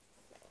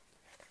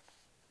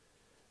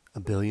A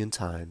billion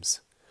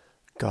times,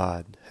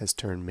 God has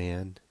turned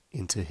man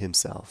into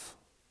himself.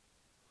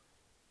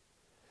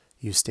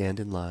 You stand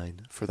in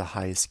line for the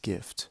highest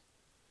gift,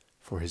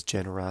 for his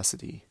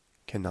generosity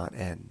cannot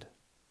end.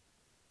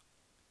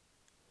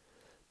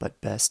 But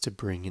best to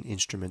bring an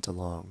instrument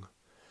along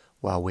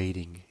while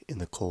waiting in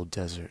the cold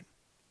desert,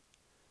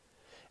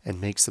 and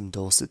make some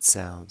dulcet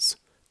sounds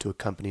to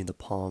accompany the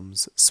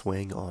palm's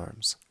swaying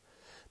arms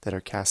that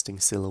are casting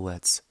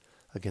silhouettes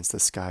against the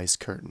sky's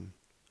curtain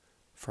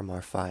from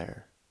our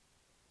fire.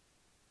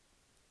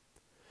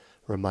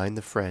 Remind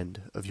the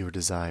friend of your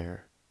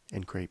desire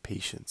and great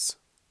patience.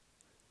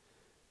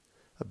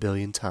 A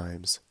billion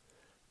times,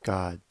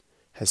 God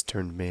has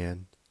turned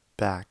man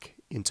back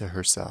into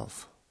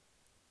herself.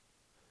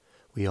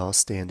 We all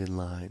stand in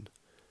line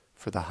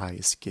for the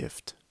highest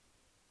gift.